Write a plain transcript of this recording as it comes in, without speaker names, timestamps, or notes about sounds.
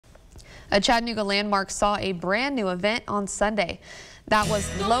A Chattanooga landmark saw a brand new event on Sunday. That was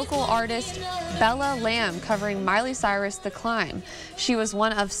local artist Bella Lamb covering Miley Cyrus' The Climb. She was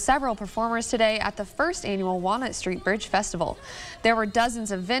one of several performers today at the first annual Walnut Street Bridge Festival. There were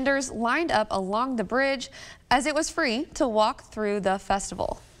dozens of vendors lined up along the bridge as it was free to walk through the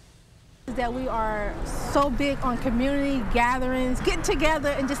festival. That we are so big on community gatherings, getting together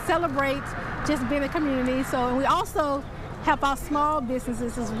and just celebrate just being a community. And we also help out small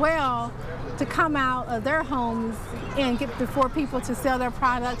businesses as well to come out of their homes and get before people to sell their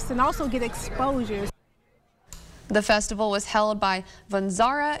products and also get exposure. The festival was held by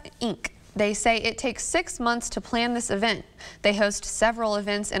Vanzara Inc. They say it takes 6 months to plan this event. They host several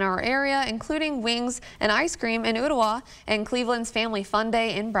events in our area, including wings and ice cream in Ottawa and Cleveland's Family Fun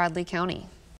Day in Bradley County.